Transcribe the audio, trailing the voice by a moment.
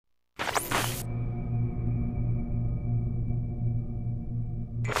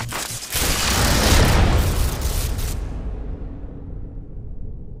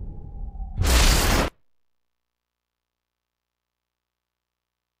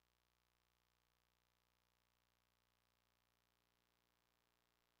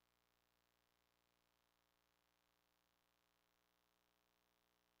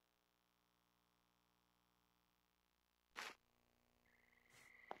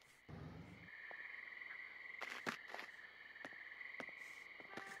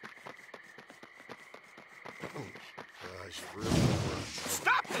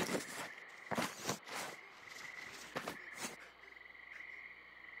Stop it!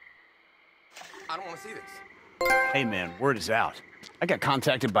 I don't want to see this. Hey man, word is out. I got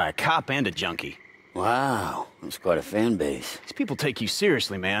contacted by a cop and a junkie. Wow, that's quite a fan base. These people take you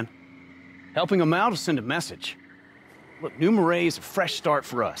seriously, man. Helping them out will send a message. Look, New Marais is a fresh start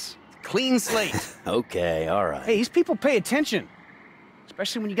for us. Clean slate. Okay, all right. Hey, these people pay attention.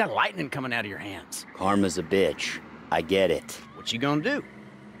 Especially when you got lightning coming out of your hands. Karma's a bitch. I get it. What you gonna do?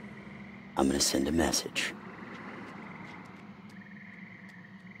 I'm gonna send a message.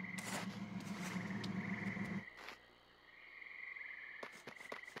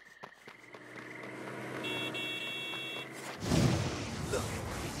 Look,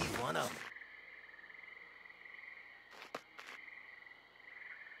 he's one of them.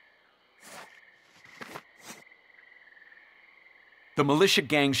 The militia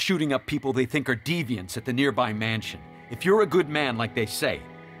gang's shooting up people they think are deviants at the nearby mansion. If you're a good man like they say,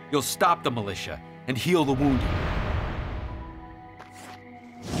 you'll stop the militia and heal the wounded.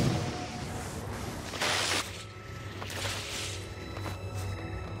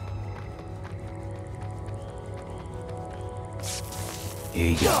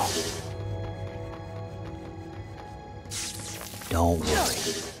 Here you go. Don't worry.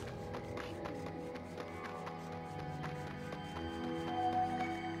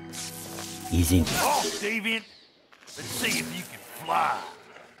 Easy. Oh, deviant! Let's see if you can fly.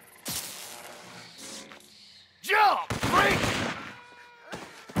 Jump, freak!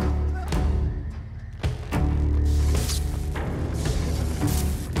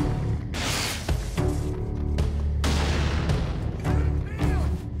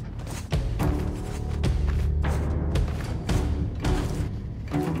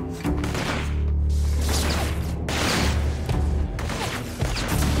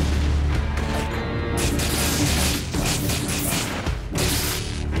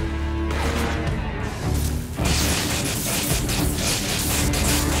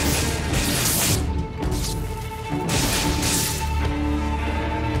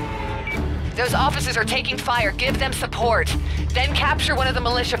 Those officers are taking fire. Give them support. Then capture one of the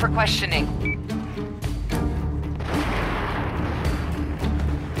militia for questioning.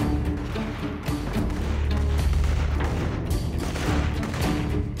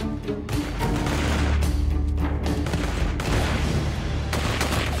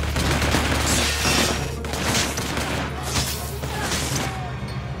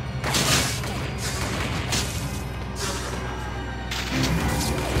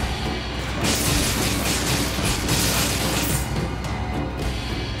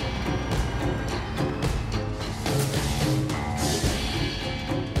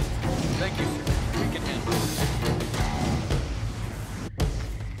 Thank you, sir. We can handle it.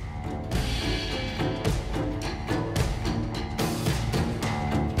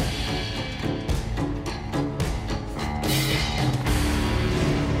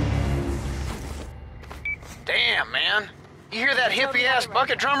 Damn, man. You hear that hippie-ass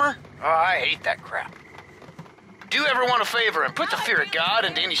bucket drummer? Oh, I hate that crap. Do everyone a favor and put the fear of God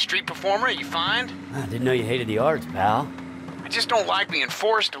into any street performer you find. I didn't know you hated the arts, pal. I just don't like being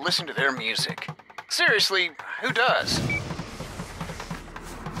forced to listen to their music. Seriously, who does?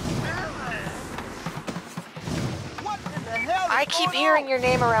 I keep hearing your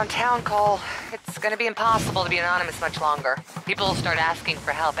name around town, Cole. It's gonna be impossible to be anonymous much longer. People will start asking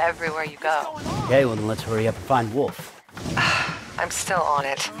for help everywhere you go. Okay, well then let's hurry up and find Wolf. I'm still on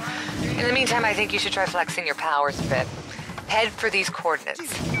it. In the meantime, I think you should try flexing your powers a bit. Head for these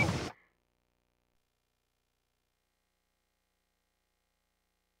coordinates.